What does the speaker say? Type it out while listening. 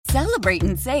Celebrate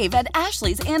and save at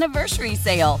Ashley's Anniversary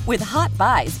Sale. With Hot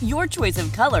Buys, your choice of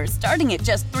colors starting at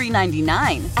just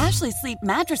 $3.99. Ashley Sleep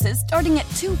mattresses starting at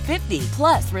 $2.50.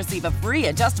 Plus, receive a free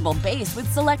adjustable base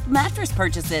with select mattress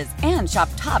purchases. And shop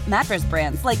top mattress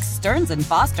brands like Stearns &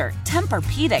 Foster,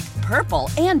 Tempur-Pedic, Purple,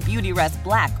 and Beautyrest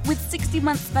Black with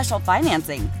 60-month special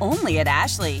financing. Only at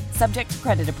Ashley. Subject to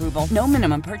credit approval. No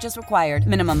minimum purchase required.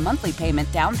 Minimum monthly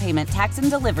payment, down payment, tax, and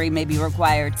delivery may be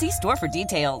required. See store for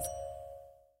details.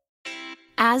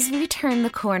 As we turn the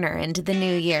corner into the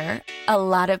new year, a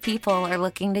lot of people are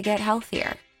looking to get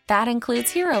healthier. That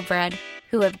includes Hero Bread,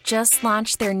 who have just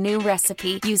launched their new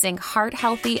recipe using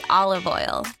heart-healthy olive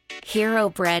oil. Hero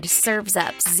Bread serves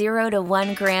up 0 to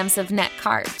 1 grams of net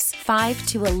carbs, 5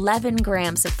 to 11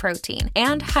 grams of protein,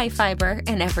 and high fiber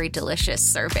in every delicious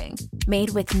serving.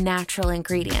 Made with natural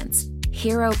ingredients,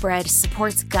 Hero Bread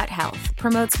supports gut health,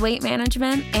 promotes weight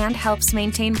management, and helps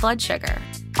maintain blood sugar.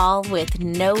 All with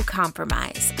no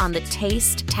compromise on the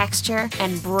taste, texture,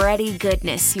 and bready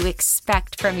goodness you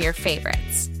expect from your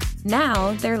favorites.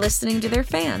 Now they're listening to their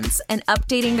fans and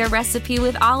updating their recipe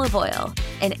with olive oil,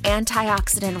 an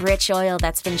antioxidant-rich oil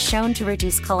that's been shown to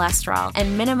reduce cholesterol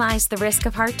and minimize the risk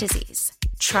of heart disease.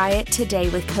 Try it today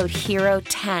with code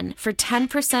HERO10 for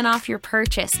 10% off your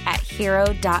purchase at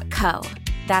hero.co.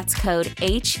 That's code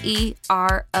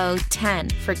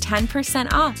HERO10 for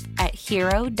 10% off at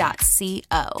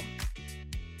hero.co.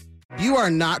 You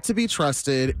are not to be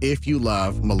trusted if you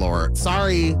love Malort.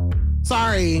 Sorry.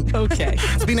 Okay.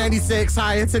 It's B96.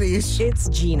 Hi, it's Anish. It's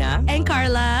Gina. And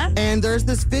Carla. And there's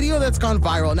this video that's gone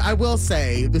viral. And I will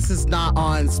say, this is not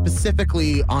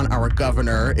specifically on our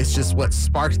governor. It's just what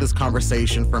sparked this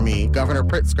conversation for me. Governor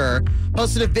Pritzker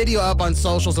posted a video up on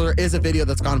social. So there is a video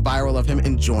that's gone viral of him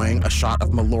enjoying a shot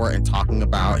of Malort and talking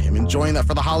about him enjoying that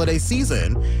for the holiday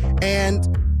season. And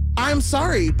I'm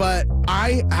sorry, but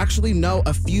I actually know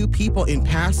a few people in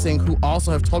passing who also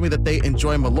have told me that they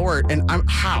enjoy Malort. And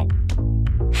How?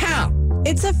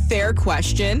 It's a fair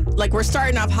question. Like, we're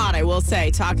starting off hot, I will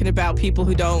say, talking about people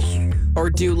who don't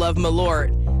or do love Malort.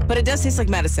 But it does taste like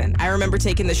medicine. I remember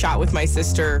taking the shot with my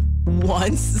sister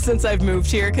once since I've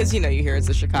moved here, because, you hear it's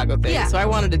a Chicago thing. Yeah. So I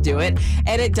wanted to do it.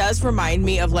 And it does remind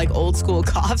me of, like, old school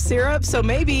cough syrup. So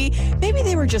maybe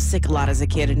they were just sick a lot as a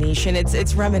kid, Anish, and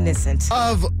it's reminiscent.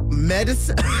 Of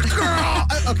medicine? Girl!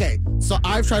 Okay, so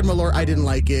I've tried Malort. I didn't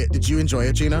like it. Did you enjoy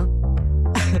it, Gina?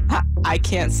 I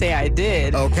can't say I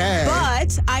did. Okay.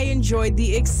 But I enjoyed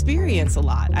the experience a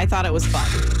lot. I thought it was fun.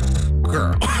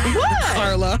 Girl. What?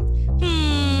 Carla?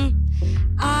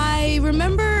 I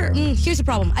remember, here's the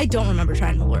problem. I don't remember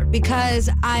trying Malort because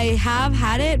I have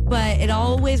had it, but it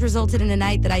always resulted in a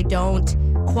night that I don't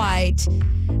quite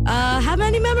have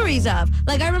many memories of.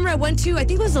 Like, I remember I went to, I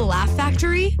think it was the Laugh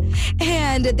Factory,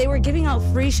 and they were giving out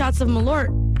free shots of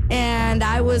Malort. And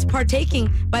I was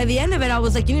partaking. By the end of it, I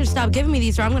was like, you need to stop giving me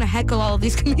these or I'm going to heckle all of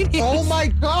these comedians. Oh my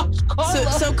gosh,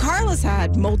 Carla. So Carla's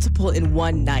had multiple in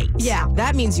one night. Yeah.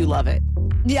 That means you love it.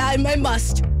 Yeah, I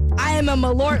must. I am a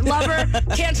Malort lover.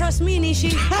 Can't trust me,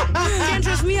 Nishi. Can't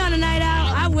trust me on a night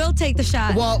out. I will take the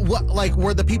shot. Well,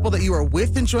 were the people that you were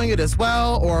with enjoying it as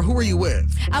well, or who were you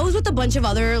with? I was with a bunch of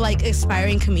other,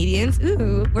 aspiring comedians.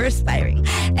 Ooh, we're aspiring.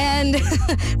 And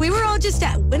we were all just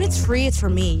when it's free, it's for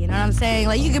me. You know what I'm saying?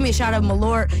 Like, you give me a shot of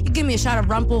Malort, you give me a shot of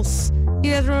Rumpels.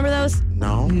 You guys remember those?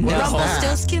 No.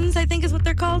 Rumpelstiltskins, I think is what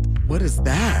they're called. What is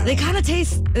that? They kind of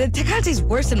taste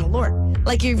worse than Malort.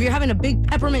 Like, if you're having a big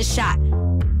peppermint shot.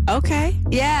 Okay.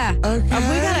 Yeah.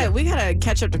 Okay. We gotta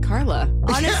catch up to Carla.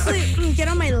 Honestly, get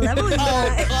on my level.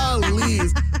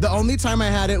 Please. The only time I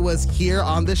had it was here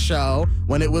on the show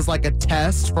when it was like a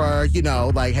test for,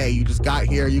 hey, you just got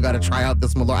here, you got to try out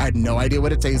this Malort. I had no idea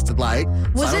what it tasted like.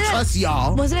 So I don't trust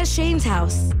y'all. Was it at Shane's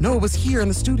house? No, it was here in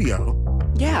the studio.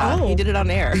 Yeah, he did it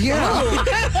on air. Yeah.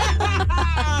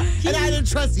 And I didn't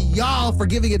trust y'all for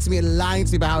giving it to me and lying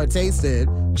to me about how it tasted.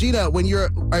 Gina, when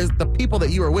the people that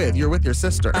you were with your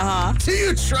sister. Uh-huh. Do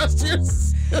you trust your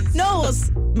sister? No,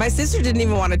 my sister didn't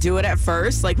even want to do it at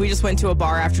first. Like, we just went to a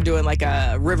bar after doing like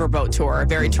a riverboat tour, a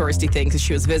very touristy thing because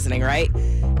she was visiting, right?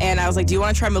 And I was like, do you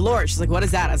want to try Malort? She's like, what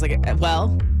is that? I was like,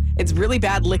 well, it's really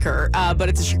bad liquor, but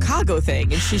it's a Chicago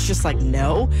thing. And she's just like,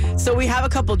 no. So we have a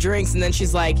couple drinks, and then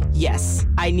she's like, yes,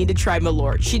 I need to try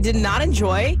Malort. She did not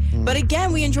enjoy, but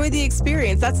again, we enjoyed the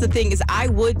experience. That's the thing, is I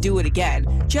would do it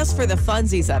again, just for the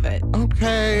funsies of it.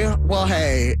 Okay. Well,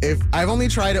 hey, if I've only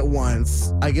tried it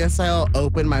once, I guess I'll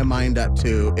open my mind up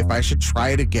to if I should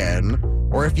try it again.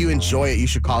 Or if you enjoy it, you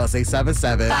should call us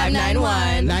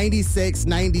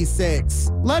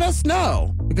 877-591-9696. Let us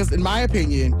know. Because in my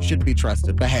opinion, you shouldn't be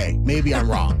trusted. But hey, maybe I'm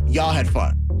wrong. Y'all had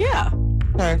fun. Yeah.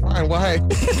 Okay, fine. Well, hey.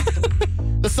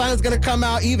 The sun is going to come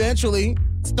out eventually.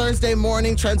 It's Thursday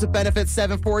morning. Trends with benefits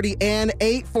 740 and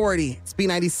 840. It's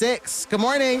B96. Good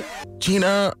morning.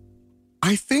 Gina,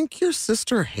 I think your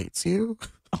sister hates you.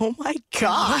 Oh my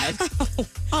God.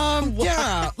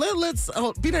 Yeah. Let's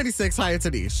B96. Hi, it's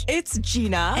Anish. It's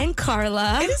Gina. And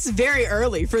Carla. It is very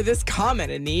early for this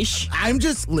comment, Anish.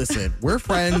 Listen, we're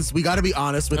friends. We got to be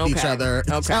honest with each other.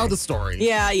 Tell the story.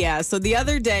 Yeah. So the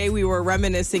other day we were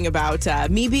reminiscing about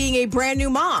me being a brand new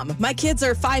mom. My kids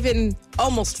are 5 and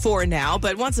almost 4 now,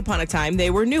 but once upon a time they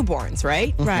were newborns,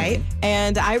 right? Right.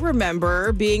 And I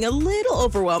remember being a little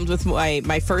overwhelmed with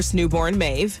my first newborn,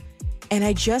 Maeve. And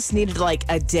I just needed like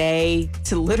a day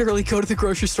to literally go to the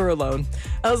grocery store alone.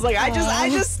 I was like, I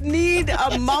just need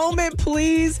a moment,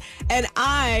 please. And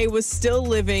I was still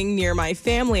living near my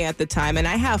family at the time. And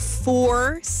I have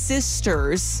 4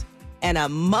 sisters and a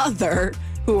mother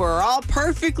who are all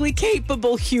perfectly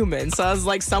capable humans. So I was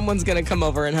like, someone's going to come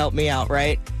over and help me out,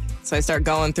 right? So I start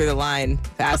going through the line,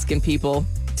 asking people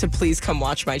to please come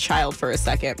watch my child for a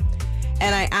second.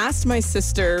 And I asked my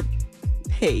sister,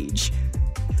 Paige.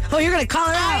 Oh, you're going to call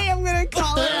her out. I am going to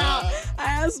call her out. I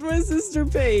asked my sister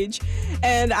Paige,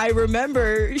 and I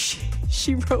remember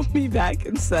she wrote me back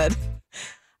and said,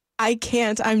 I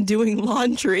can't, I'm doing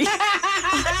laundry.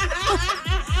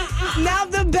 Now,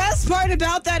 the best part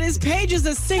about that is Paige is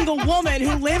a single woman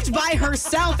who lived by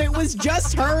herself. It was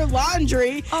just her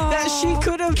laundry that she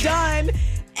could have done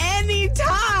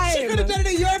anytime. She could have done it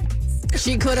at your...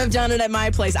 She could have done it at my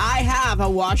place. I have a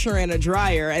washer and a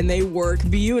dryer, and they work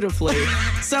beautifully.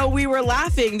 So we were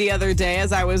laughing the other day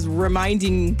as I was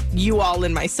reminding you all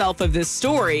and myself of this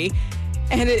story,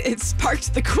 and it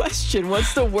sparked the question,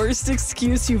 what's the worst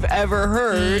excuse you've ever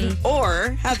heard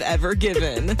or have ever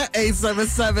given?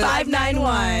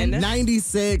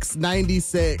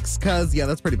 877-591-9696. Because, yeah,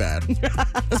 that's pretty bad.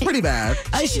 That's pretty bad.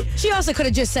 She also could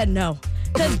have just said no.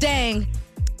 Because, dang.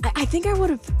 I think I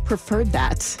would have preferred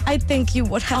that. I think you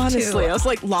would have Honestly, too. I was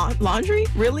like, laundry?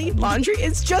 Really? Laundry?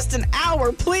 It's just an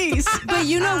hour, please. But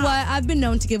you know what? I've been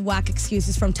known to give whack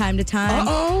excuses from time to time.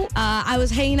 Uh-oh. I was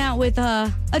hanging out with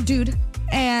a dude,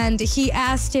 and he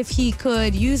asked if he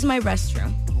could use my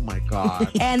restroom. Oh, my God.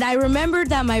 And I remembered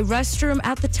that my restroom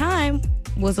at the time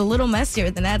was a little messier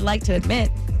than I'd like to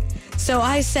admit. So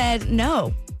I said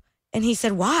no. And he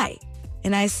said, why?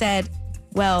 And I said,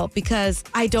 well, because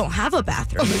I don't have a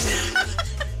bathroom.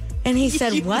 And he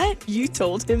said, what? You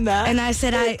told him that? And I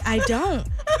said, I don't.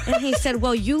 And he said,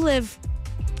 well, you live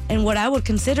in what I would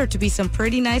consider to be some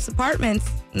pretty nice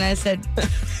apartments. And I said,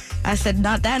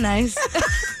 not that nice.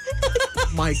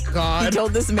 My God. You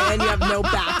told this man you have no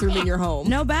bathroom in your home.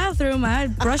 No bathroom. I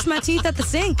brush my teeth at the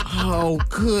sink. Oh,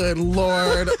 good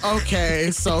Lord.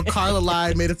 Okay, so Carla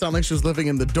lied, made it sound like she was living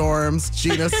in the dorms.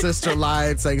 Gina's sister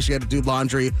lied, saying she had to do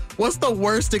laundry. What's the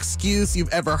worst excuse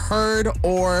you've ever heard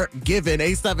or given?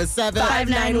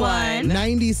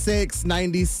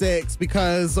 877-591-9696.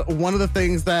 Because one of the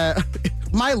things that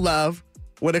my love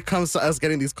when it comes to us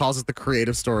getting these calls is the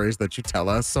creative stories that you tell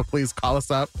us. So please call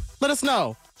us up. Let us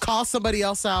know. Call somebody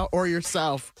else out or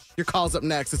yourself. Your call's up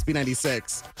next. It's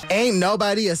B96. Ain't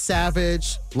nobody a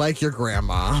savage like your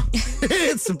grandma.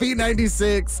 It's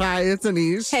B96. Hi, it's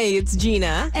Anish. Hey, it's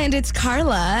Gina. And it's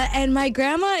Carla. And my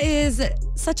grandma is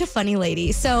such a funny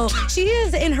lady. So she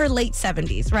is in her late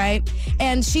 70s, right?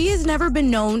 And she has never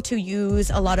been known to use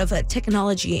a lot of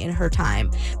technology in her time.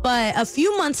 But a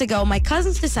few months ago, my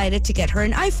cousins decided to get her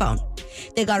an iPhone.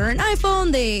 They got her an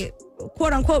iPhone. They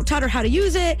quote unquote taught her how to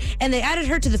use it, and they added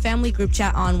her to the family group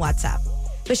chat on WhatsApp.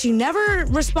 But she never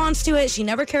responds to it. She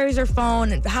never carries her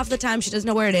phone, and half the time she doesn't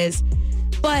know where it is.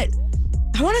 But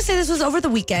I want to say this was over the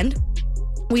weekend.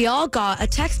 We all got a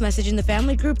text message in the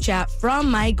family group chat from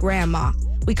my grandma.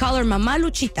 We call her Mama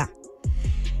Luchita.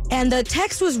 And the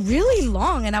text was really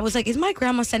long, and I was like, is my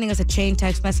grandma sending us a chain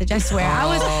text message? I swear. I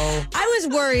was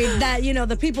worried that,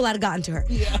 the people had gotten to her.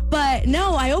 Yeah. But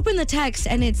no, I opened the text,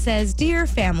 and it says, Dear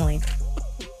family,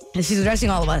 and she's addressing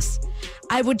all of us.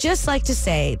 I would just like to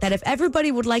say that if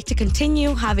everybody would like to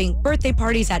continue having birthday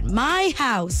parties at my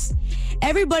house,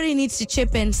 everybody needs to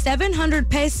chip in 700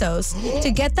 pesos to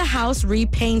get the house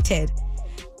repainted.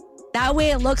 That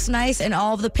way it looks nice in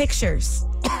all of the pictures.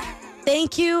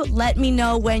 Thank you. Let me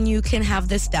know when you can have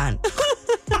this done. And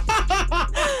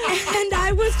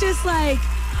I was just like,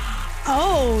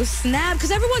 oh, snap.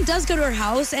 Because everyone does go to her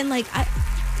house, and I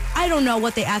don't know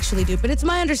what they actually do, but it's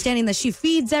my understanding that she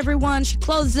feeds everyone, she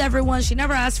clothes everyone, she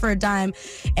never asks for a dime.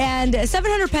 And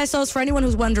 700 pesos, for anyone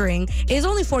who's wondering, is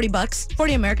only $40,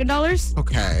 40 American dollars.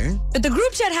 Okay. But the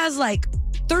group chat has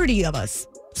 30 of us.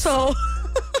 So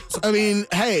I mean,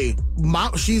 hey,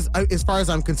 she's, as far as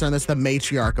I'm concerned, that's the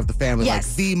matriarch of the family, Yes.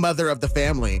 like the mother of the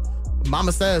family.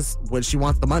 Mama says when she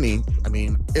wants the money. I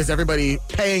mean, is everybody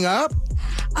paying up?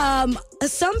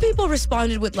 Some people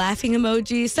responded with laughing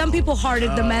emojis. Some people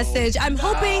hearted the message. I'm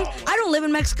hoping, I don't live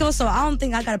in Mexico, so I don't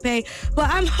think I gotta pay, but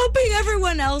I'm hoping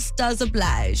everyone else does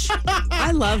oblige. I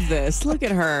love this. Look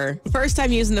at her. First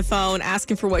time using the phone,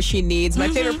 asking for what she needs. My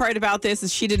favorite part about this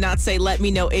is she did not say, let me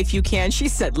know if you can. She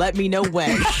said, let me know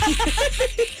when.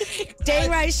 Dang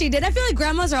right she did. I feel like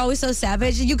grandmas are always so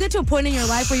savage. You get to a point in your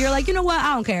life where you're like, you know what?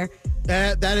 I don't care.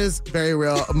 That is very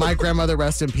real. My grandmother,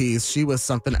 rest in peace, she was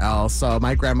something else. So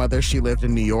my grandmother, she lived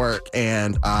in New York,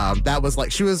 and that was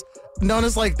like, she was known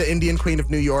as like the Indian Queen of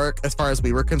New York as far as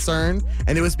we were concerned.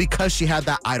 And it was because she had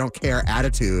that I don't care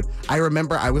attitude. I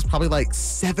remember I was probably like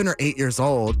 7 or 8 years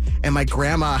old, and my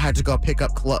grandma had to go pick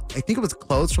up I think it was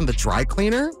clothes from the dry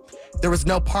cleaner. There was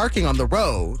no parking on the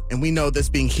road, and we know this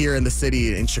being here in the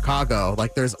city in Chicago,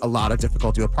 like there's a lot of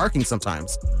difficulty with parking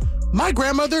sometimes. My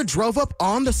grandmother drove up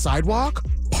on the sidewalk,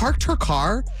 parked her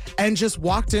car, and just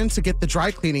walked in to get the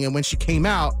dry cleaning. And when she came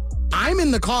out, I'm in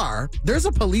the car. There's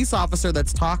a police officer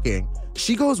that's talking.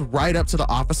 She goes right up to the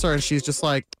officer and she's just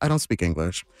like, I don't speak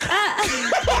English.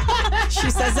 She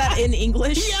says that in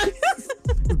English? Yes.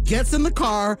 Gets in the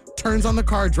car, turns on the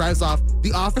car, drives off.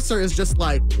 The officer is just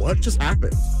like, what just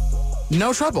happened?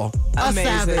 No trouble. Amazing.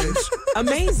 A savage.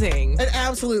 Amazing. An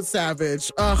absolute savage.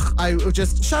 Ugh, I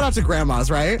just shout out to grandmas,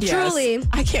 right? Yes. Truly.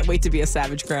 I can't wait to be a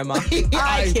savage grandma.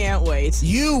 I can't wait.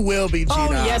 You will be, Gina.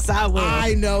 Oh, yes, I will.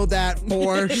 I know that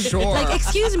for sure. Like,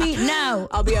 excuse me, no.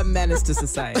 I'll be a menace to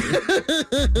society.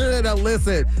 Now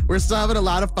listen, we're still having a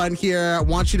lot of fun here. I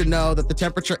want you to know that the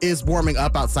temperature is warming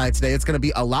up outside today. It's going to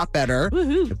be a lot better.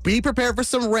 Woo-hoo. Be prepared for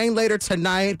some rain later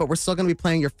tonight, but we're still going to be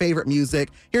playing your favorite music.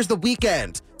 Here's The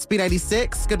Weeknd. Speed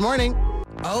 96. Good morning.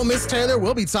 Oh, Miss Taylor,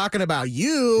 we'll be talking about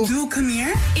you. Dude, come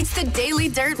here. It's the Daily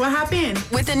Dirt What happened?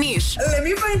 with Anish Let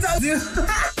me find out. Dude.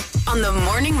 on the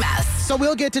Morning Mess. So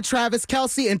we'll get to Travis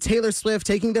Kelce and Taylor Swift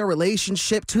taking their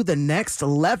relationship to the next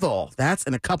level. That's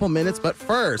in a couple minutes. But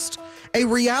first, a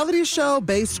reality show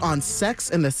based on Sex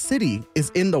and the City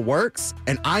is in the works,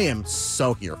 and I am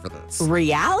so here for this.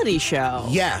 Reality show.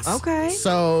 Yes. Okay.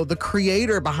 So the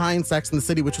creator behind Sex and the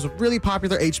City, which was a really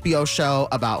popular HBO show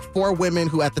about 4 women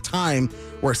who at the time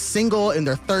were single in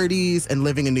their 30s and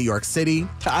living in New York City.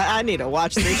 I need to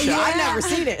watch this show. I've never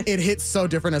seen it. It hits so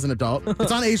different as an adult.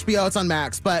 It's on HBO, it's on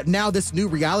Max, but now this new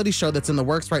reality show that's in the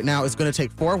works right now is going to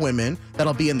take 4 women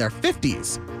that'll be in their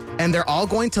 50s. And they're all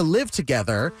going to live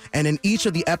together. And in each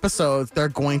of the episodes, they're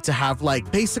going to have like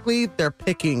basically their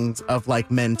pickings of like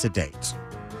men to date.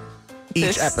 Each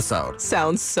This episode.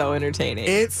 Sounds so entertaining.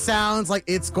 It sounds like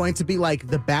it's going to be like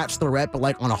The Bachelorette, but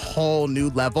like on a whole new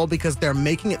level because they're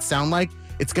making it sound like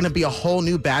it's going to be a whole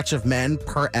new batch of men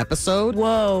per episode.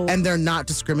 Whoa. And they're not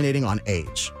discriminating on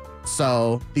age.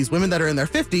 So these women that are in their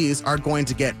 50s are going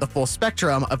to get the full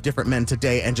spectrum of different men to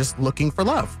date and just looking for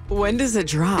love. When does it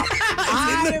drop?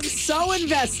 I am so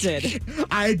invested.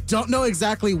 I don't know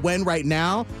exactly when right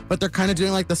now, but they're kind of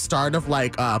doing like the start of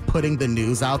like putting the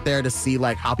news out there to see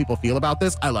like how people feel about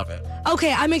this. I love it.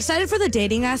 Okay, I'm excited for the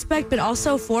dating aspect, but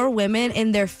also for women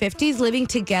in their 50s living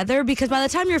together because by the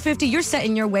time you're 50, you're set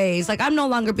in your ways. Like, I'm no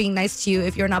longer being nice to you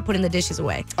if you're not putting the dishes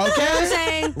away. Okay. You know what I'm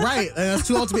saying? Right. And that's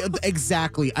too old to be.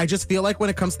 Exactly. I just feel like when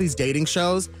it comes to these dating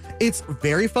shows, it's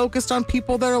very focused on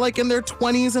people that are like in their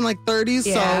 20s and like 30s.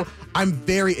 Yeah. So I'm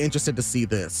very interested to see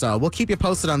this. So we'll keep you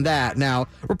posted on that. Now,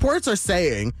 reports are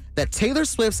saying that Taylor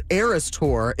Swift's Eras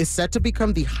Tour is set to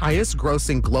become the highest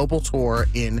grossing global tour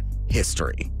in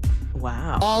history.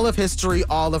 Wow. All of history,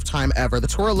 all of time ever. The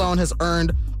tour alone has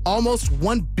earned almost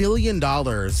 $1 billion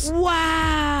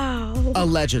Wow.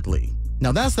 allegedly.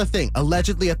 Now, that's the thing,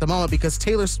 allegedly at the moment, because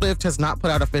Taylor Swift has not put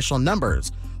out official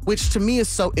numbers, which to me is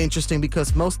so interesting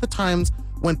because most of the times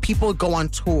when people go on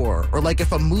tour or like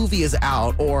if a movie is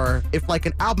out or if like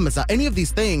an album is out, any of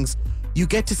these things, you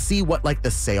get to see what like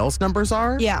the sales numbers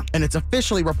are. Yeah. And it's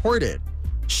officially reported.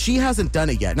 She hasn't done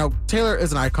it yet. Now, Taylor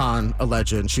is an icon, a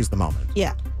legend. She's the moment.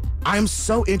 Yeah. I'm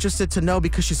so interested to know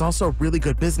because she's also a really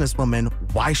good businesswoman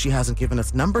why she hasn't given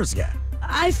us numbers yet.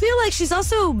 I feel like she's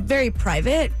also very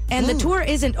private, and the tour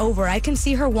isn't over. I can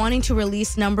see her wanting to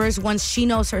release numbers once she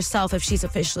knows herself if she's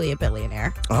officially a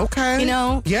billionaire. Okay. You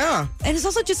know? Yeah. And it's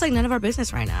also just like none of our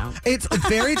business right now. It's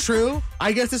very true.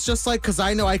 I guess it's just like, because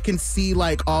I know I can see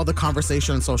like all the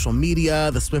conversation on social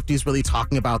media, the Swifties really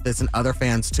talking about this and other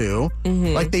fans too.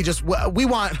 Like they just,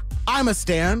 I'm a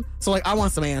stan, so like I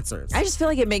want some answers. I just feel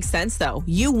like it makes sense though.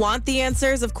 You want the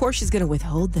answers, of course she's going to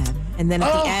withhold them. And then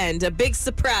at the end, a big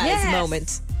surprise Yes. moment.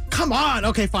 Come on.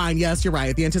 Okay, fine. Yes, you're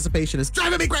right. The anticipation is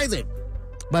driving me crazy.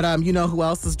 But you know who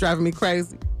else is driving me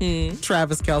crazy?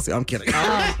 Travis Kelce. I'm kidding.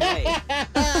 Okay.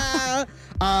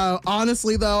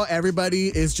 Honestly, though, everybody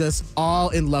is just all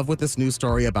in love with this news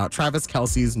story about Travis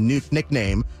Kelce's new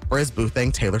nickname for his boo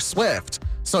thing, Taylor Swift.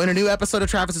 So in a new episode of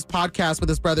Travis's podcast with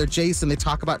his brother Jason, they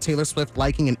talk about Taylor Swift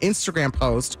liking an Instagram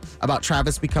post about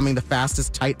Travis becoming the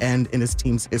fastest tight end in his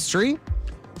team's history.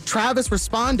 Travis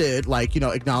responded,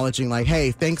 acknowledging,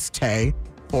 hey, thanks, Tay,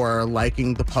 for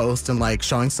liking the post and,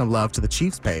 showing some love to the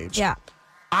Chiefs page. Yeah.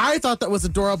 I thought that was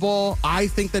adorable. I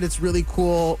think that it's really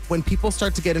cool. When people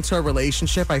start to get into a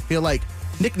relationship, I feel like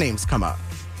nicknames come up.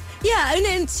 Yeah, and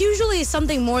it's usually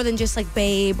something more than just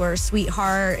babe or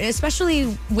sweetheart,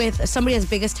 especially with somebody as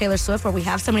big as Taylor Swift, where we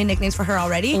have so many nicknames for her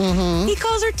already. Mm-hmm. He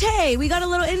calls her Tay. We got a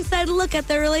little inside look at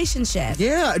their relationship.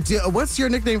 Yeah. What's your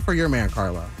nickname for your man,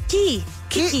 Carla? Kiki.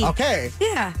 Okay.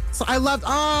 Yeah. So I love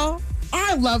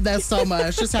that so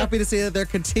much. Just happy to see that they're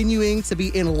continuing to be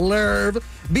in love.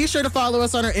 Be sure to follow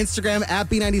us on our Instagram at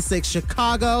B96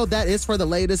 Chicago. That is for the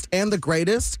latest and the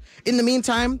greatest. In the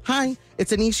meantime, hi,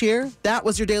 it's Anish here. That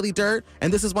was your Daily Dirt,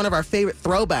 and this is one of our favorite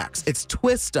throwbacks. It's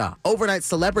Twista, Overnight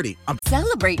Celebrity.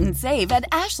 Celebrate and save at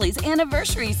Ashley's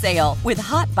Anniversary Sale. With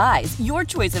Hot Buys, your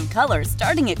choice of colors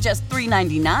starting at just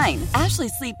 $3.99. Ashley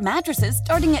Sleep mattresses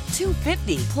starting at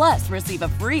 $2.50. Plus, receive a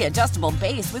free adjustable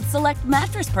base with select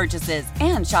mattress purchases.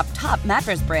 And shop top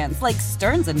mattress brands like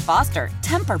Stearns & Foster,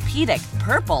 Tempur-Pedic,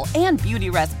 Purple, and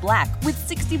Beautyrest Black with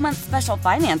 60-month special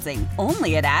financing.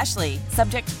 Only at Ashley.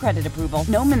 Subject to credit approval.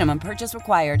 No minimum purchase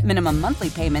required. Minimum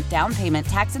monthly payment, down payment,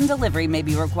 tax, and delivery may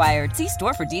be required. See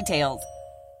store for details.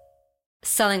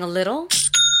 Selling a little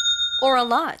or a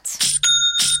lot?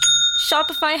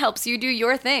 Shopify helps you do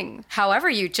your thing, however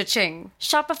you cha-ching.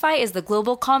 Shopify is the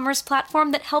global commerce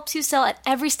platform that helps you sell at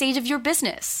every stage of your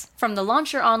business. From the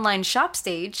launch your online shop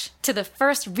stage, to the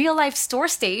first real-life store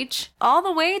stage, all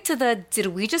the way to the did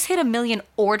we just hit 1 million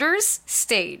orders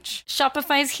stage.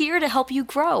 Shopify's here to help you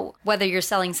grow. Whether you're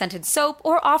selling scented soap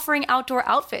or offering outdoor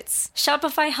outfits,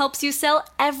 Shopify helps you sell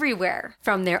everywhere.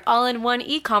 From their all-in-one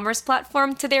e-commerce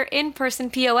platform to their in-person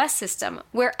POS system,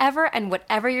 wherever and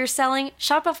whatever you're selling,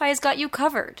 Shopify's got you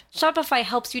covered. Shopify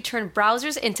helps you turn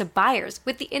browsers into buyers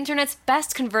with the internet's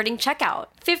best converting checkout.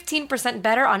 15%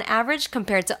 better on average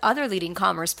compared to other leading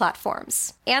commerce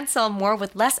platforms. And sell more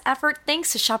with less effort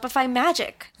thanks to Shopify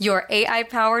Magic, your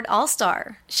AI-powered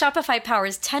all-star. Shopify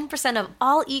powers 10% of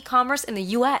all e-commerce in the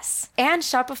US. And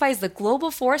Shopify is the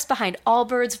global force behind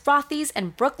Allbirds, Rothy's,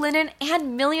 and Brooklinen,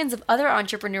 and millions of other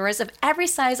entrepreneurs of every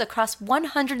size across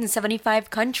 175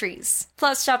 countries.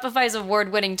 Plus, Shopify's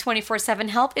award-winning 24/7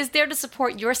 help is there to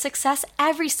support your success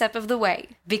every step of the way.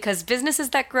 Because businesses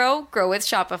that grow with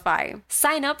Shopify.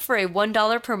 Sign up for a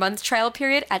 $1 per month trial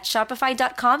period at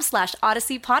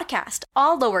shopify.com/Odyssey Podcast,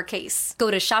 all lowercase.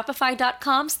 Go to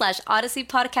shopify.com/Odyssey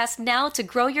Podcast now to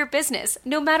grow your business,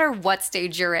 no matter what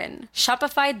stage you're in.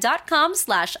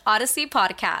 Shopify.com/Odyssey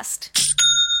Podcast.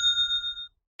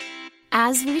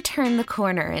 As we turn the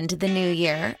corner into the new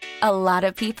year, a lot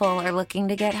of people are looking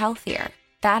to get healthier.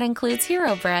 That includes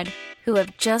Hero Bread, who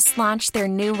have just launched their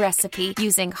new recipe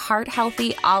using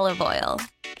heart-healthy olive oil.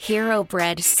 Hero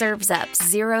Bread serves up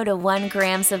 0 to 1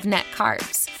 grams of net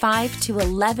carbs, 5 to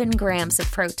 11 grams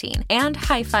of protein, and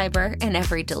high fiber in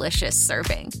every delicious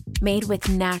serving. Made with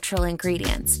natural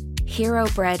ingredients, Hero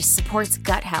Bread supports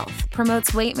gut health,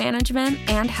 promotes weight management,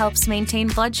 and helps maintain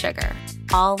blood sugar.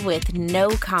 All with no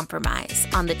compromise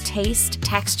on the taste,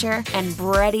 texture, and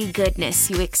bready goodness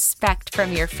you expect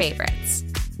from your favorites.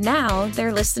 Now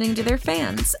they're listening to their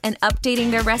fans and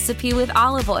updating their recipe with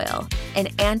olive oil, an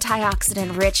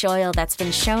antioxidant-rich oil that's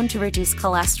been shown to reduce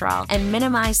cholesterol and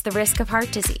minimize the risk of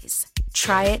heart disease.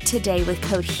 Try it today with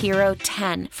code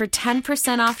HERO10 for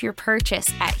 10% off your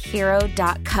purchase at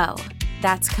hero.co.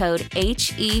 That's code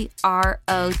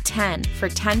HERO10 for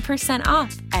 10%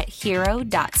 off at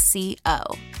hero.co.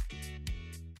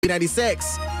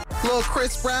 B96. Little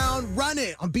Chris Brown, Run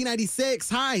It on B96.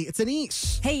 Hi, it's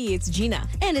Anish. Hey, it's Gina.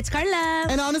 And it's Carla.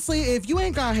 And honestly, if you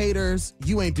ain't got haters,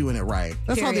 you ain't doing it right.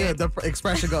 That's Period. how the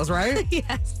expression goes, right?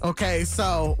 Yes. Okay,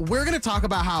 so we're going to talk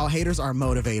about how haters are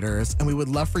motivators, and we would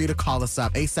love for you to call us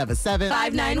up,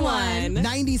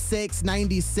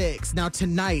 877-591-9696. Now,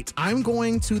 tonight, I'm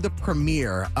going to the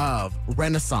premiere of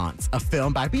Renaissance, a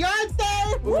film by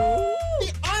Beyonce. Woo!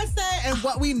 Beyonce! And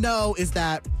what we know is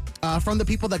that from the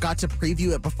people that got to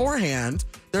preview it beforehand,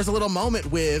 there's a little moment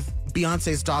with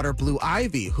Beyonce's daughter, Blue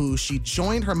Ivy, who she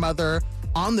joined her mother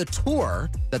on the tour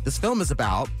that this film is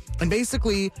about. And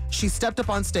basically, she stepped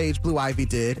up on stage, Blue Ivy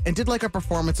did, and did like a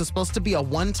performance. It's supposed to be a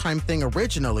one-time thing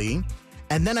originally.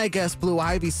 And then I guess Blue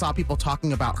Ivy saw people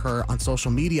talking about her on social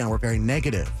media and were very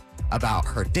negative about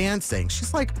her dancing.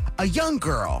 She's like a young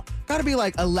girl. Gotta be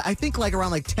like, I think like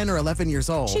around like 10 or 11 years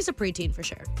old. She's a preteen for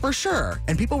sure. For sure.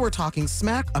 And people were talking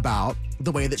smack about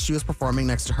the way that she was performing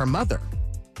next to her mother.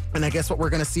 And I guess what we're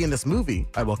going to see in this movie,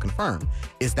 I will confirm,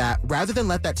 is that rather than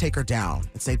let that take her down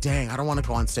and say, dang, I don't want to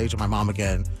go on stage with my mom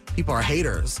again, people are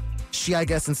haters, she, I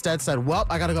guess, instead said, well,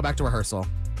 I got to go back to rehearsal.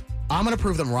 I'm going to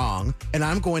prove them wrong, and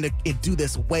I'm going to do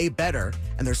this way better.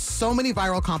 And there's so many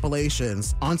viral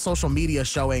compilations on social media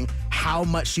showing how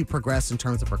much she progressed in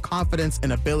terms of her confidence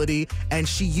and ability, and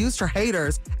she used her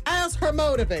haters as her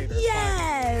motivators.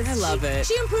 Yes. I love it.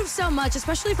 She improved so much,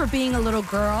 especially for being a little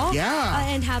girl. Yeah.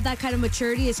 And have that kind of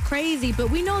maturity is crazy. But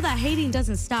we know that hating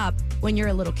doesn't stop when you're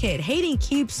a little kid. Hating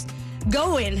keeps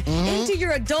going into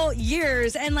your adult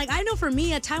years. And like, I know for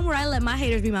me, a time where I let my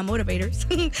haters be my motivators.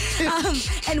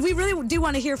 And we really do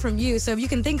want to hear from you. So if you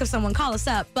can think of someone, call us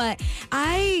up. But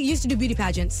I used to do beauty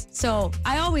pageants. So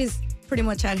I always pretty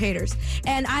much had haters.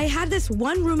 And I had this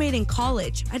one roommate in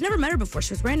college. I'd never met her before.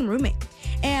 She was a random roommate.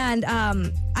 And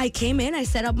I came in, I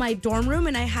set up my dorm room,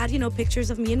 and I had,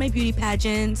 pictures of me in my beauty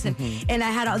pageants. And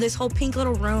I had all this whole pink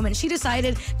little room. And she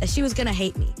decided that she was going to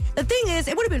hate me. The thing is,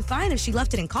 it would have been fine if she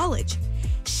left it in college.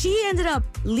 She ended up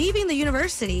leaving the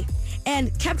university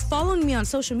and kept following me on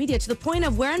social media to the point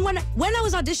of when I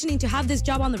was auditioning to have this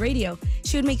job on the radio,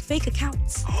 she would make fake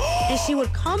accounts. And she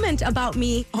would comment about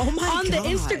me on the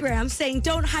Instagram saying,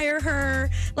 don't hire her,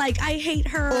 like, I hate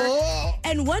her.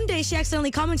 And one day she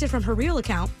accidentally commented from her real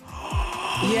account.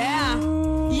 Yeah,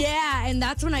 and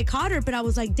that's when I caught her, but I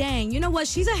was like, dang, you know what?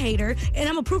 She's a hater, and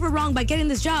I'm gonna prove her wrong by getting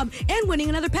this job and winning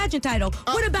another pageant title.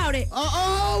 What about it?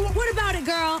 What about it,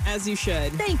 girl? As you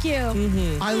should. Thank you.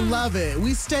 I love it.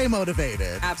 We stay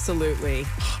motivated. Absolutely.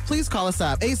 Please call us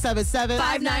up.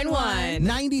 877-591.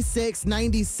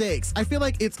 9696. I feel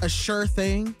like it's a sure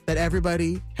thing that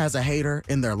everybody has a hater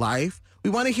in their life.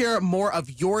 We want to hear more of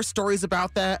your stories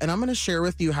about that, and I'm going to share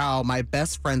with you how my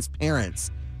best friend's parents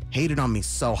hated on me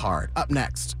so hard. Up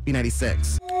next,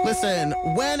 B96. Listen,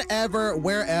 whenever,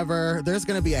 wherever, there's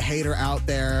going to be a hater out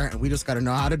there, and we just got to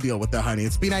know how to deal with it, honey.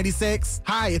 It's B96.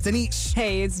 Hi, it's Anish.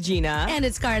 Hey, it's Gina. And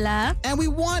it's Carla. And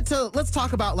let's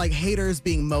talk about like haters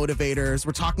being motivators.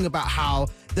 We're talking about how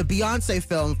the Beyonce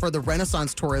film for the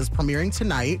Renaissance Tour is premiering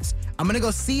tonight. I'm going to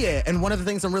go see it. And one of the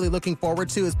things I'm really looking forward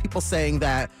to is people saying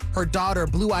that her daughter,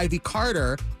 Blue Ivy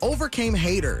Carter, overcame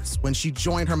haters when she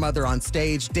joined her mother on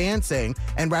stage dancing.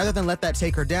 And rather than let that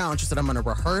take her down, she said, I'm going to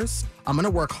rehearse, I'm going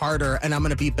to work harder, and I'm going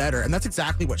to be better. And that's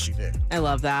exactly what she did. I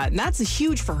love that. And that's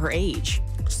huge for her age.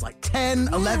 Just like 10,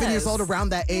 11 years old, around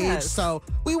that age. Yes. So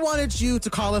we wanted you to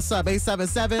call us up,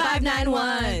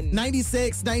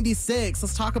 877-591-9696.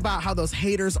 Let's talk about how those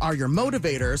haters are your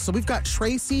motivators. So we've got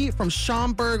Tracy from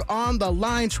Schaumburg on the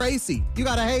line. Tracy, you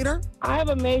got a hater? I have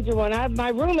a major one. My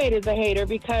roommate is a hater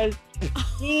because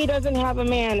she doesn't have a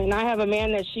man, and I have a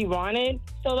man that she wanted.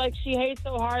 So, like, she hates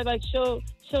so hard. Like, she'll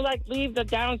like leave the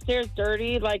downstairs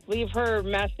dirty, like leave her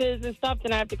messes and stuff,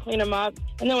 then I have to clean them up.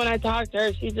 And then when I talk to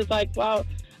her, she's just like, well,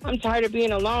 I'm tired of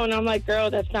being alone. I'm like, girl,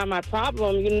 that's not my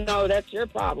problem. That's your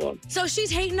problem. So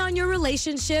she's hating on your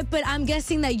relationship, but I'm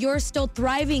guessing that you're still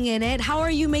thriving in it. How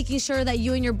are you making sure that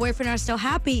you and your boyfriend are still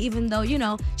happy, even though,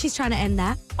 she's trying to end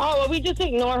that? Oh, well, we just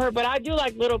ignore her, but I do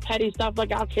like little petty stuff,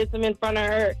 like I'll kiss him in front of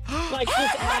her, like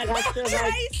just add extra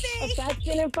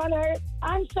affection in front of her.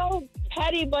 I'm so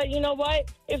petty, but you know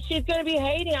what? If she's going to be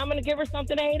hating, I'm going to give her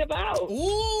something to hate about.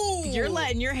 Ooh. You're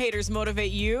letting your haters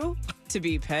motivate you to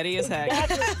be petty as heck.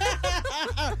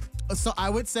 So I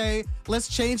would say, let's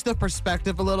change the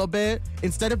perspective a little bit.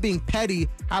 Instead of being petty,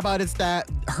 how about it's that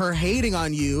her hating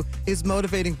on you is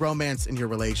motivating romance in your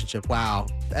relationship? Wow.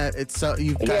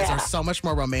 You guys are so much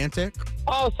more romantic.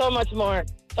 Oh, so much more.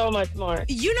 So much more.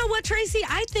 You know what, Tracy?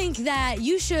 I think that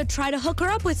you should try to hook her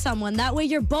up with someone. That way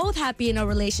you're both happy in a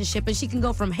relationship and she can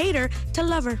go from hater to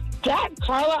lover. That,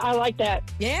 Carla, I like that.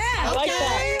 Yeah. I like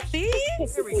that. See?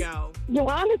 Here we go.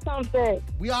 You're onto something.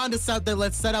 We on to something.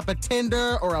 Let's set up a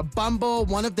Tinder or a Bumble,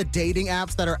 one of the dating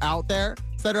apps that are out there.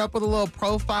 Set her up with a little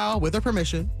profile with her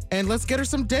permission, and let's get her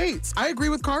some dates. I agree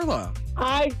with Carla.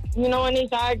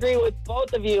 Anish, I agree with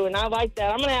both of you, and I like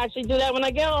that. I'm going to actually do that when I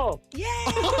get home. Yay!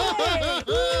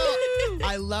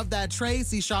 I love that.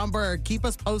 Tracy Schaumburg, keep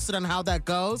us posted on how that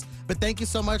goes. But thank you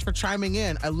so much for chiming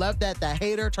in. I love that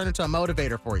hater turned into a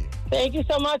motivator for you. Thank you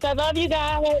so much. I love you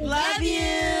guys. Love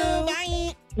you.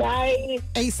 Bye. Bye.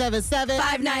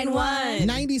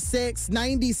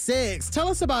 877-591-9696. Tell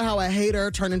us about how a hater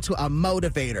turned into a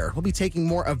motivator. We'll be taking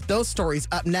more of those stories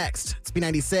up next. It's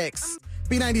B96.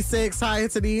 B96. Hi,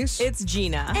 it's Anish. It's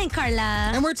Gina. And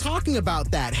Carla. And we're talking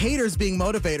about that. Haters being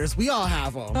motivators. We all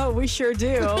have them. Oh, we sure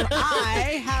do.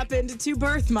 I happened to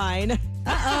birth mine.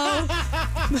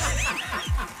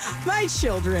 My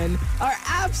children are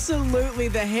absolutely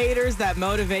the haters that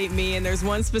motivate me, and there's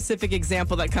one specific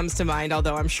example that comes to mind,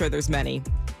 although I'm sure there's many.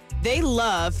 They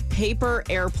love paper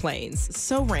airplanes.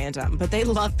 So random, but they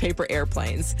love paper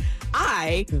airplanes.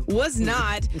 I was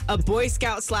not a Boy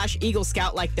Scout / Eagle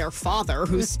Scout like their father,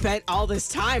 who spent all this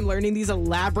time learning these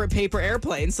elaborate paper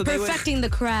airplanes. So Perfecting the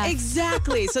craft.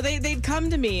 Exactly. So they'd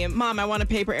come to me, Mom, I want a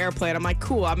paper airplane. I'm like,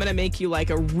 cool, I'm going to make you like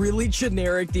a really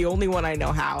generic, the only one I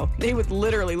know how. They would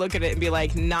literally look at it and be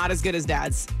like, not as good as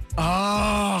Dad's.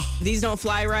 Oh. These don't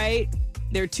fly right.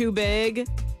 They're too big.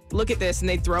 Look at this, and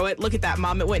they throw it. Look at that,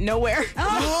 Mom. It went nowhere.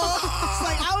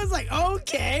 I was like,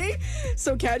 okay.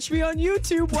 So catch me on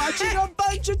YouTube watching a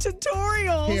bunch of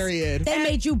tutorials. Period. They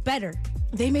made you better.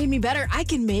 They made me better. I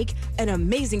can make an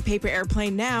amazing paper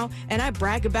airplane now, and I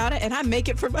brag about it, and I make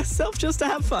it for myself just to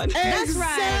have fun. That's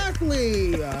right.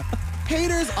 Exactly.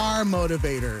 Haters are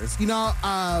motivators. You know,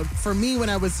 for me, when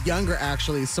I was younger,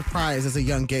 actually, surprise, as a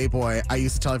young gay boy, I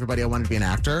used to tell everybody I wanted to be an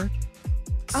actor.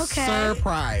 Okay.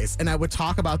 Surprise. And I would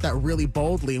talk about that really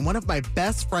boldly. And one of my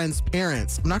best friend's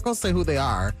parents, I'm not going to say who they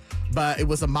are, but it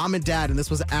was a mom and dad. And this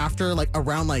was after,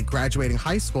 around graduating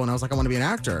high school. And I was like, I want to be an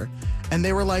actor. And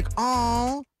they were like,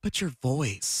 oh, but your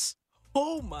voice.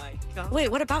 Oh my God. Wait,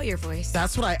 what about your voice?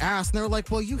 That's what I asked. And they were like,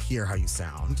 well, you hear how you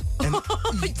sound. And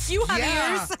You have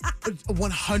ears.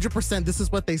 100%. This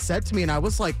is what they said to me. And I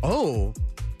was like, oh,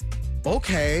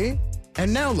 okay.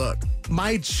 And now look,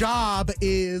 my job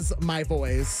is my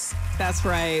voice. That's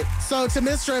right. So to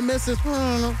Mr. and Mrs.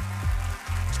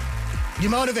 You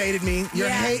motivated me. Your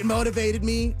hate motivated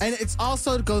me. And it's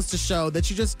also goes to show that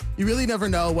you really never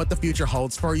know what the future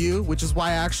holds for you, which is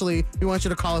why actually we want you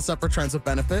to call us up for Trends with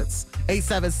Benefits.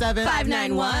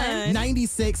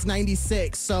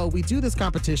 877-591-9696. So we do this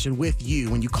competition with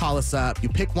you. When you call us up, you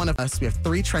pick one of us. We have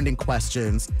 3 trending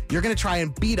questions. You're going to try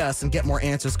and beat us and get more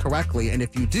answers correctly. And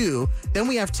if you do, then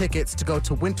we have tickets to go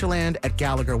to Winterland at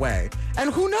Gallagher Way.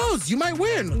 And who knows, you might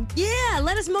win. Yeah,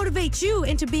 let us motivate you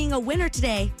into being a winner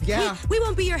today. Yeah. We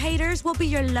won't be your haters, we'll be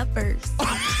your lovers.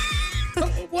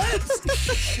 What?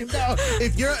 No,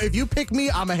 if you pick me,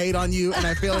 I'ma hate on you, and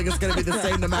I feel like it's gonna be the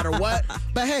same no matter what.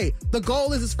 But hey, the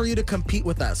goal is for you to compete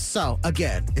with us. So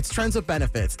again, it's Trends with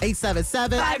Benefits.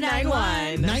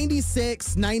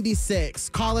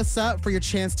 877-591-9696. Call us up for your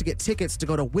chance to get tickets to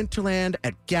go to Winterland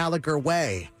at Gallagher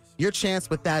Way. Your chance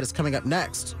with that is coming up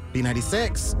next.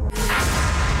 B96.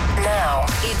 Now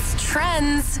it's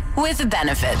Trends with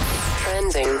Benefits.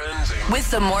 Trending with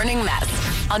the Morning Mess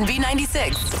on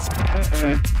B96.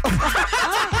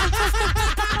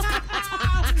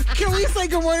 Can we say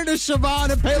good morning to Siobhan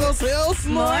at Palos Hills?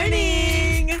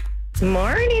 Morning.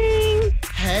 Morning.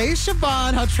 Hey,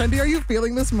 Siobhan, how trendy are you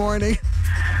feeling this morning?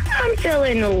 I'm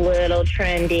feeling a little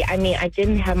trendy. I mean, I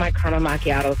didn't have my caramel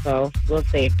macchiato, so we'll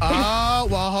see. Oh,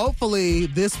 well, hopefully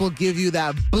this will give you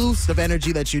that boost of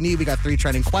energy that you need. We got 3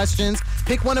 trending questions.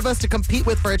 Pick one of us to compete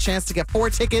with for a chance to get 4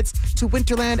 tickets to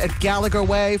Winterland at Gallagher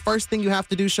Way. First thing you have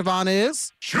to do, Siobhan,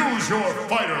 is choose your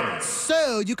fighters.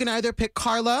 So you can either pick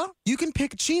Carla, you can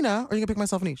pick Gina, or you can pick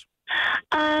myself and Anish.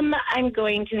 I'm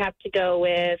going to have to go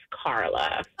with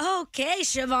Carla. Okay,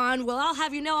 Siobhan. Well, I'll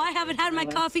have you know I haven't had my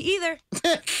coffee either.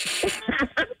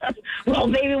 Well,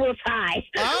 maybe we'll tie.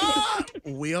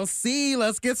 We'll see.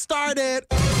 Let's get started.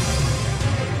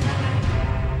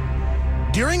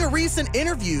 During a recent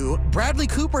interview, Bradley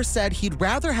Cooper said he'd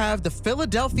rather have the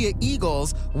Philadelphia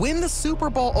Eagles win the Super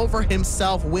Bowl over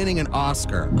himself winning an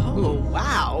Oscar. Oh,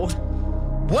 wow.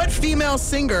 What female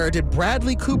singer did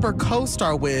Bradley Cooper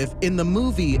co-star with in the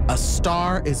movie A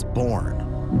Star is Born?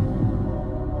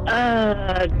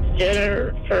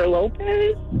 Jennifer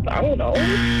Lopez? I don't know.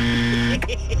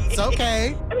 It's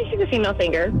okay. I mean, she's a female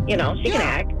singer. You know, she can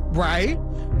act. Right.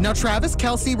 Now, Travis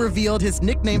Kelce revealed his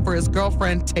nickname for his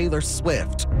girlfriend, Taylor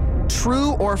Swift.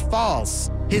 True or false?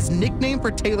 His nickname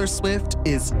for Taylor Swift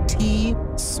is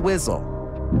T-Swizzle.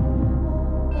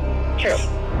 True.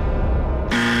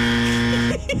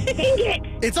 Dang it.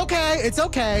 It's okay. It's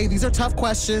okay. These are tough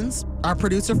questions. Our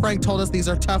producer, Frank, told us these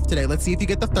are tough today. Let's see if you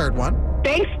get the third one.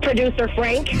 Thanks, producer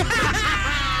Frank.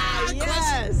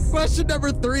 Yes. Question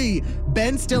number 3.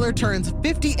 Ben Stiller turns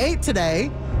 58 today.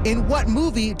 In what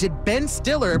movie did Ben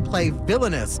Stiller play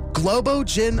villainous Globo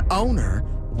Gin owner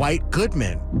White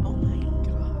Goodman? Oh my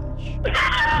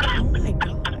gosh. Oh my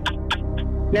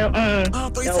God. No.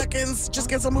 3 seconds. Just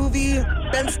guess a movie.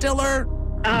 Ben Stiller.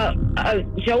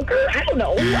 Joker? I don't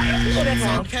know. It's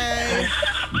okay.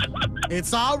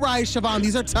 It's all right, Siobhan.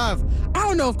 These are tough. I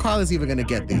don't know if Carla's even going to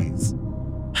get these.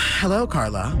 Hello,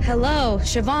 Carla. Hello,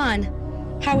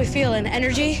 Siobhan. How we feeling?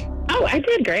 Energy? Oh, I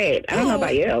did great. I don't know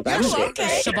about you, but I'm good.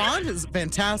 Siobhan is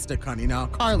fantastic, honey. Now,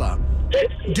 Carla,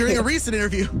 during a recent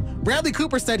interview, Bradley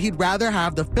Cooper said he'd rather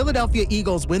have the Philadelphia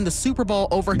Eagles win the Super Bowl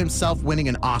over himself winning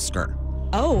an Oscar.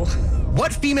 Oh.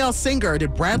 What female singer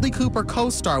did Bradley Cooper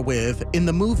co-star with in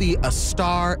the movie A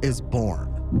Star is Born?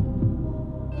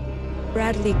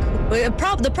 Bradley Cooper.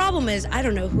 The problem is, I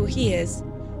don't know who he is.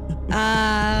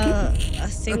 A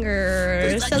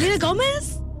singer. Selena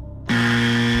Gomez?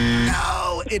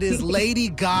 No, it is Lady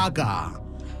Gaga.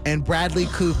 And Bradley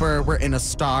Cooper were in A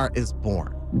Star is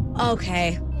Born.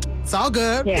 Okay. It's all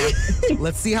good. Yeah.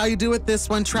 Let's see how you do with this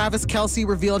one. Travis Kelce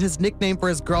revealed his nickname for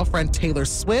his girlfriend, Taylor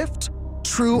Swift.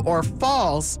 True or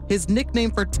false, his nickname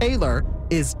for Taylor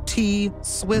is T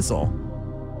Swizzle.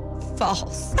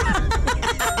 False.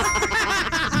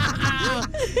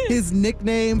 His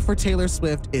nickname for Taylor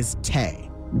Swift is Tay.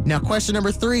 Now, question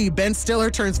number 3. Ben Stiller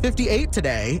turns 58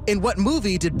 today. In what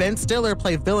movie did Ben Stiller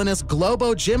play villainous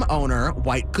Globo gym owner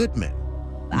White Goodman?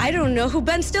 I don't know who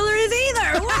Ben Stiller is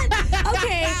either. What?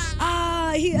 Okay.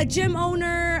 He a gym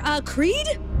owner.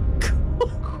 Creed?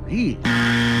 Creed.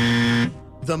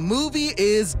 The movie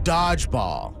is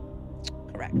Dodgeball.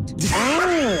 Correct.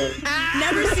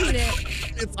 Never seen it.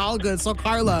 It's all good. So,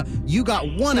 Carla, you got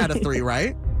 1 out of 3,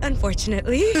 right?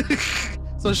 Unfortunately.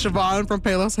 So, Siobhan from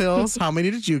Palos Hills, how many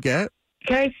did you get?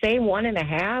 Can I say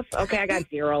 1.5? Okay, I got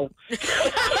 0.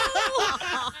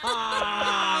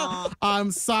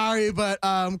 I'm sorry, but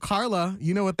Carla,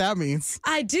 you know what that means.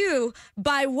 I do.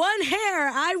 By 1 hair,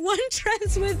 I won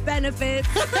Trends with Benefits.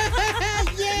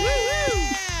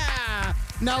 Yeah!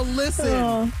 Now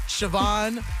listen,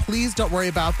 Siobhan, please don't worry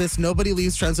about this. Nobody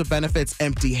leaves Trends with Benefits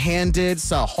empty-handed.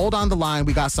 So hold on the line.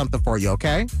 We got something for you,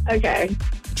 okay? Okay.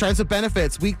 Trends with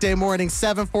Benefits, weekday morning,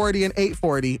 7:40 and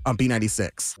 8:40 on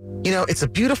B96. You know, it's a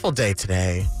beautiful day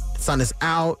today. The sun is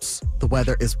out. The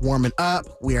weather is warming up.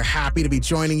 We are happy to be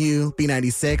joining you.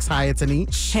 B96. Hi, it's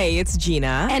Anish. Hey, it's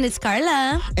Gina. And it's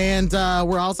Carla. And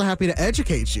we're also happy to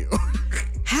educate you.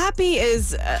 Happy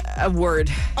is a word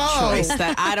choice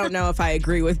that I don't know if I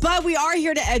agree with, but we are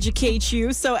here to educate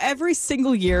you. So every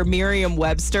single year,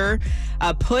 Merriam-Webster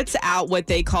puts out what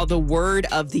they call the word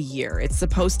of the year. It's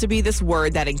supposed to be this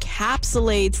word that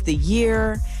encapsulates the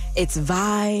year, its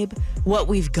vibe, what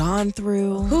we've gone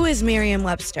through. Who is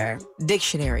Merriam-Webster?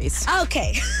 Dictionaries.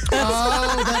 Okay.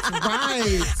 Oh, that's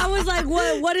right. I was like,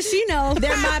 what does she know?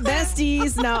 They're my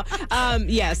besties. No.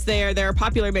 Yes, they're a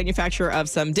popular manufacturer of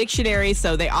some dictionaries,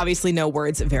 so they obviously know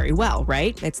words very well,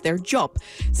 right? It's their job.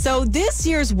 So this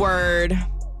year's word,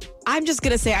 I'm just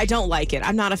going to say I don't like it.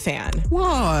 I'm not a fan.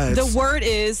 What? The word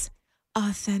is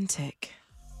authentic.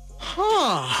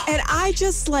 Huh. And I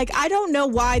don't know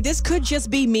why. This could just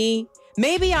be me.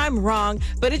 Maybe I'm wrong,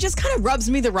 but it just kind of rubs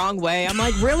me the wrong way. I'm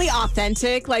like, really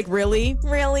authentic? Like, really?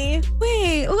 Really?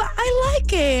 Wait, I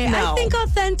like it. No. I think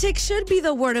authentic should be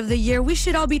the word of the year. We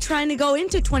should all be trying to go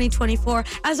into 2024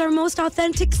 as our most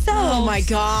authentic selves. Oh my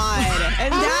God.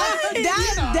 And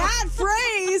that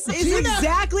phrase is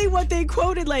exactly what they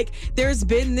quoted. Like, there's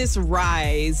been this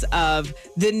rise of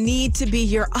the need to be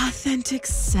your authentic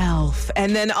self.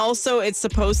 And then also it's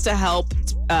supposed to help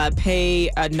pay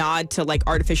a nod to like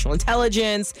artificial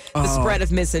intelligence, the spread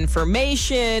of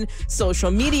misinformation, social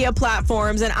media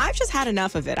platforms. And I've just had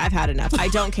enough of it. I've had enough. I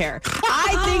don't care.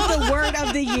 I think the word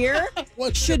of the year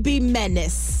should be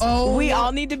menace. Oh. We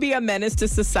all need to be a menace to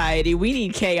society. We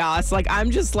need chaos. Like,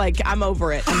 I'm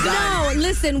over it. I'm done. No,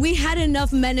 listen, we had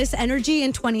enough menace energy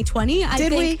in 2020.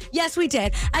 Did we? Yes, we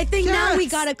did. I think now we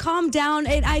got to calm down,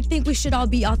 and I think we should all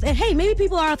be authentic. Hey, maybe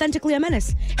people are authentically a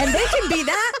menace, and they can be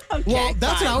that. Okay, Well,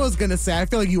 that's what I was going to say. I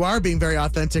feel like you are being very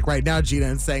authentic right now, Gina,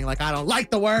 and saying, like, I don't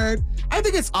like the word. I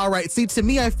think it's all right. See, to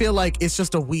me, I feel like it's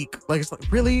just a week. Like, it's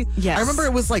like, really? Yes. I remember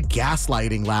it was like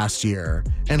gaslighting last year.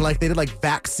 And like they did like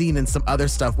vaccine and some other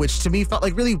stuff, which to me felt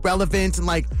like really relevant and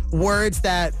like words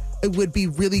that it would be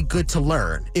really good to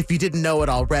learn if you didn't know it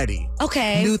already.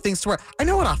 Okay. New things to learn. I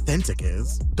know what authentic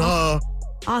is. Duh.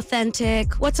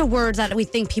 Authentic. What's a word that we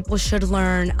think people should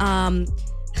learn?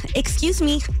 Excuse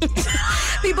me.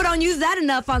 People don't use that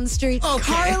enough on the street.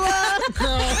 Okay. Carla.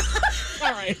 Girl.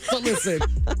 All right. So listen,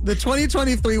 the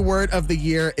 2023 word of the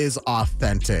year is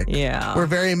authentic. Yeah. We're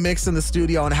very mixed in the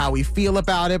studio on how we feel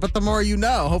about it, but the more you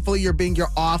know, hopefully you're being your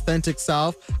authentic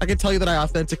self. I can tell you that I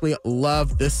authentically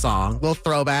love this song. Little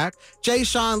throwback. Jay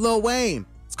Sean, Lil Wayne.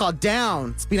 It's called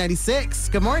Down. It's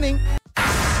B96. Good morning.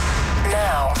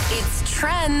 Now it's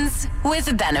Trends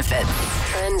with Benefits.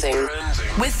 Trending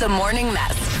with the Morning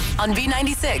Mess on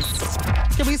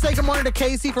B96. Can we say good morning to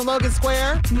Casey from Logan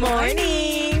Square?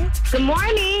 Morning. Good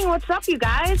morning. What's up, you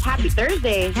guys? Happy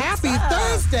Thursday. Happy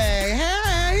Thursday.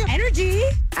 Hey. Energy.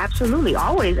 Absolutely.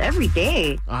 Always. Every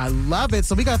day. I love it.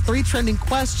 So we got 3 trending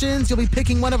questions. You'll be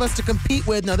picking one of us to compete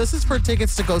with. Now, this is for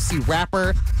tickets to go see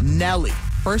rapper Nelly.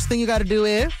 First thing you got to do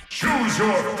is... Choose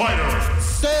your fighter.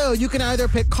 So you can either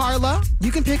pick Carla, you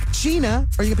can pick Gina,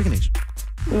 or you can pick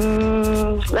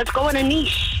Anish. Let's go in a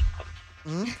niche.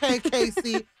 Okay,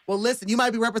 Casey. Well, listen, you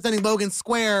might be representing Logan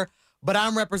Square, but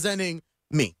I'm representing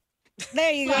me.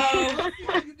 There you go.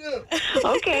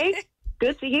 Okay.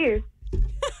 Good to hear.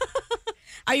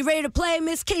 Are you ready to play,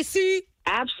 Miss Casey?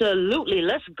 Absolutely.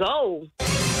 Let's go.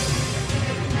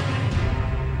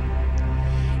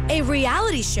 A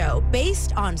reality show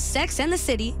based on Sex and the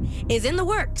City is in the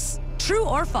works. True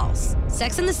or false?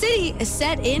 Sex and the City is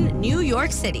set in New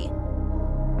York City.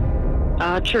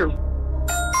 True.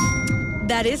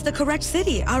 That is the correct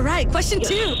city. All right, question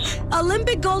 2.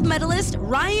 Olympic gold medalist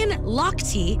Ryan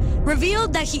Lochte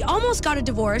revealed that he almost got a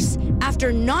divorce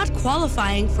after not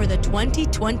qualifying for the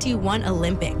 2021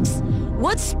 Olympics.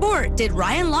 What sport did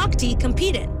Ryan Lochte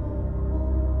compete in?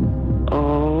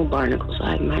 Oh, barnacles.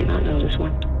 I might not know this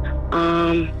one.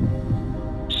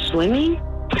 Swimming?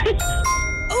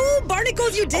 Oh,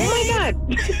 barnacles, you did. Oh, my God.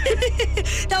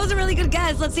 That was a really good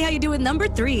guess. Let's see how you do with number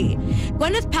 3.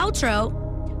 Gwyneth Paltrow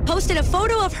posted a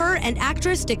photo of her and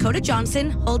actress Dakota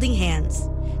Johnson holding hands.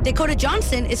 Dakota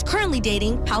Johnson is currently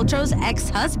dating Paltrow's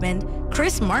ex-husband,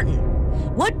 Chris Martin.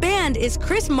 What band is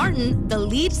Chris Martin the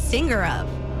lead singer of?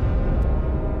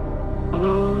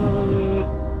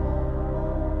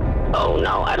 Oh,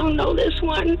 no. I don't know this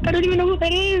one. I don't even know who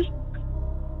that is.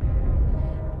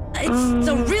 It's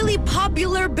a really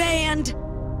popular band.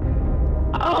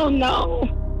 Oh, no.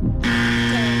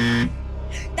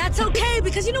 That's okay,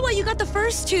 because you know what? You got the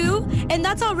first 2, and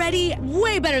that's already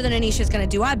way better than Anisha's gonna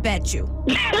do. I bet you.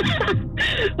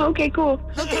 Okay, cool.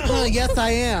 Yes,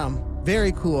 I am.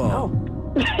 Very cool. Oh.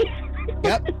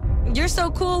 Yep. You're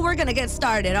so cool. We're gonna get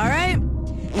started, all right?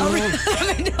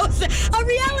 A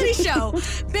reality show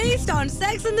based on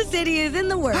Sex and the City is in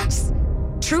the works.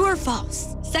 True or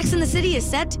false? Sex and the City is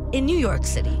set in New York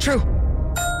City. True.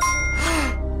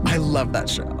 I love that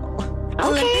show.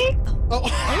 Okay.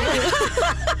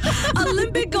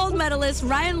 Olympic gold medalist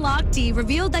Ryan Lochte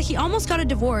revealed that he almost got a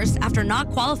divorce after not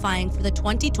qualifying for the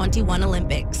 2021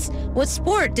 Olympics. What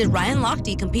sport did Ryan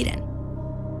Lochte compete in?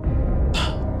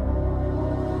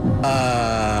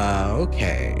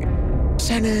 Okay.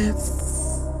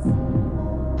 Tennis.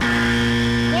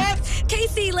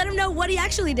 Casey, let him know what he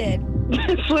actually did.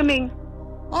 Swimming.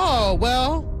 Oh,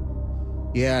 well.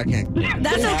 Yeah, I can't.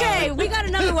 That's okay. We got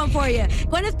another one for you.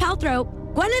 Gwyneth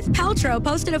Paltrow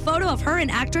posted a photo of her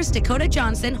and actress Dakota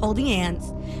Johnson holding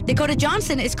hands. Dakota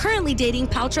Johnson is currently dating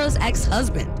Paltrow's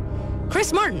ex-husband,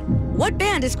 Chris Martin. What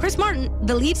band is Chris Martin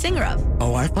the lead singer of?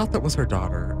 Oh, I thought that was her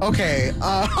daughter. Okay.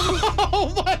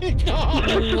 Oh my God.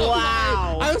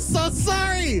 Wow. I'm so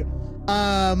sorry.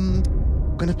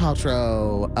 Gwyneth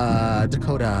Paltrow,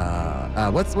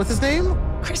 Dakota, what's his name?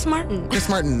 Chris Martin. Chris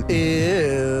Martin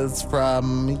is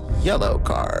from Yellow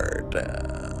Card.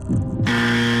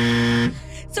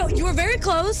 So you were very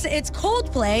close. It's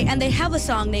Coldplay, and they have a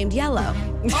song named Yellow.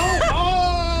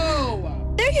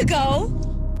 Oh! There you go.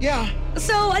 Yeah.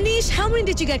 So, Anish, how many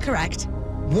did you get correct?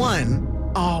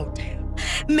 1. Oh, damn.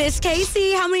 Miss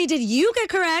Casey, how many did you get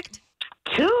correct?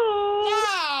 2.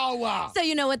 Wow. So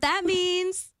you know what that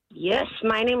means. Yes,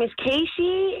 my name is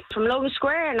Casey from Logan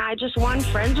Square, and I just won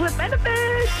Friends with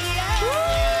Benefits.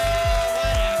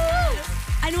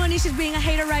 I know Anish is being a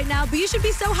hater right now, but you should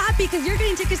be so happy because you're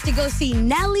getting tickets to go see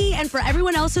Nelly. And for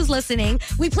everyone else who's listening,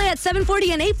 we play at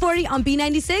 7:40 and 8:40 on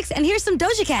B96. And here's some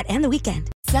Doja Cat and The Weeknd.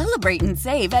 Celebrate and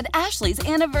save at Ashley's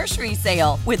anniversary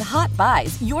sale. With Hot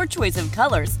Buys, your choice of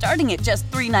colors starting at just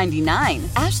 $3.99.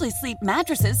 Ashley Sleep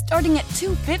mattresses starting at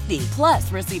 $2.50. Plus,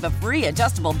 receive a free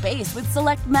adjustable base with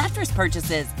select mattress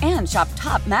purchases. And shop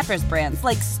top mattress brands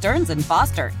like Stearns &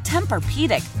 Foster,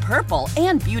 Tempur-Pedic, Purple,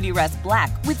 and Beautyrest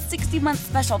Black with 60-month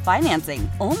special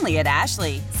financing. Only at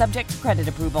Ashley. Subject to credit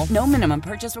approval. No minimum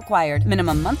purchase required.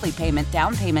 Minimum monthly payment,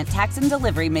 down payment, tax, and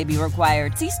delivery may be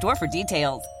required. See store for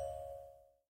details.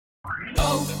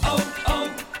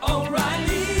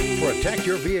 O'Reilly. Protect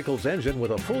your vehicle's engine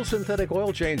with a full synthetic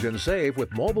oil change and save with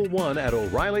Mobil 1 at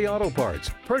O'Reilly Auto Parts.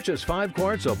 Purchase 5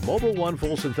 quarts of Mobil 1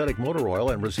 full synthetic motor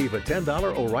oil and receive a $10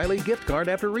 O'Reilly gift card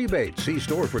after rebate. See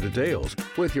store for details.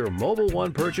 With your Mobil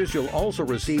 1 purchase, you'll also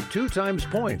receive 2 times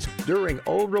points during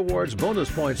O Rewards Bonus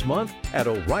Points Month at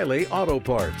O'Reilly Auto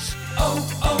Parts.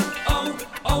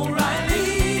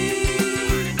 O'Reilly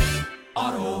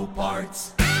Auto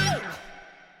Parts.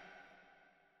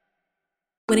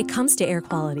 When it comes to air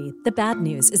quality, the bad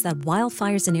news is that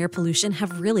wildfires and air pollution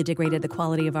have really degraded the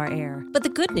quality of our air. But the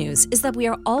good news is that we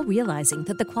are all realizing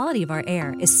that the quality of our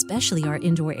air, especially our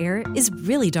indoor air, is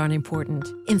really darn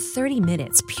important. In 30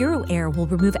 minutes, Puro Air will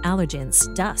remove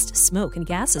allergens, dust, smoke, and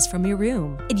gases from your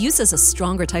room. It uses a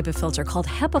stronger type of filter called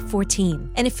HEPA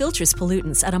 14, and it filters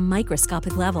pollutants at a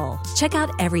microscopic level. Check out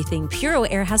everything Puro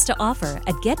Air has to offer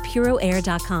at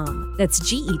getpuroair.com. That's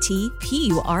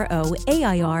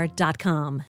GETPUROAIR.com.